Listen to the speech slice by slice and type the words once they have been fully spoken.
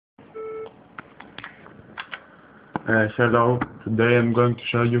Hello, today I'm going to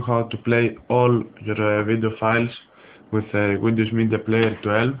show you how to play all your video files with Windows Media Player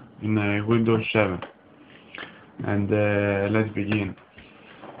 12 in Windows 7. And let's begin.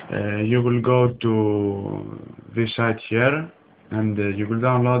 You will go to this site here and you will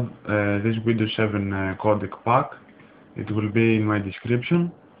download this Windows 7 codec pack. It will be in my description.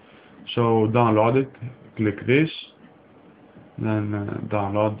 So download it, click this, then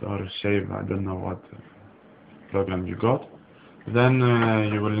download or save, I don't know what program you got. Then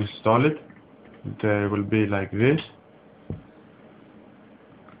you will install it. It will be like this.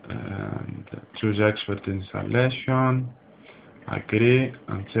 And choose expert installation, agree,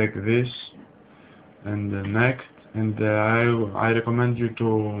 and check this, and next. And I recommend you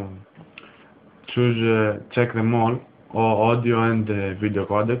to choose check them all audio and video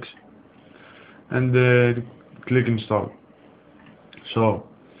codecs, and click install. So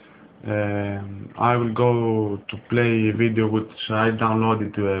I will go to play video which I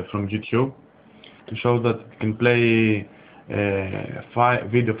downloaded from YouTube to show that you can play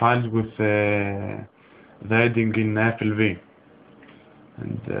video files with the heading in FLV,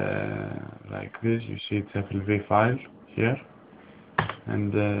 and like this you see it's FLV file here,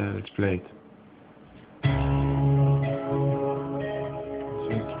 and let's play it.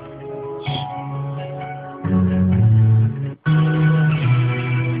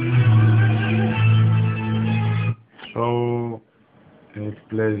 So it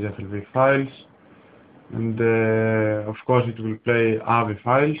plays FLV files, and of course it will play AVI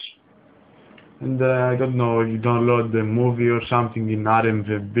files, and I don't know, if you download the movie or something in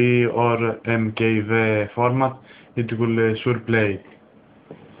RMVB or MKV format, it will sure play it.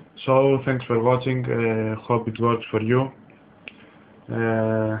 So thanks for watching, hope it works for you.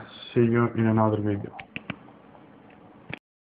 See you in another video.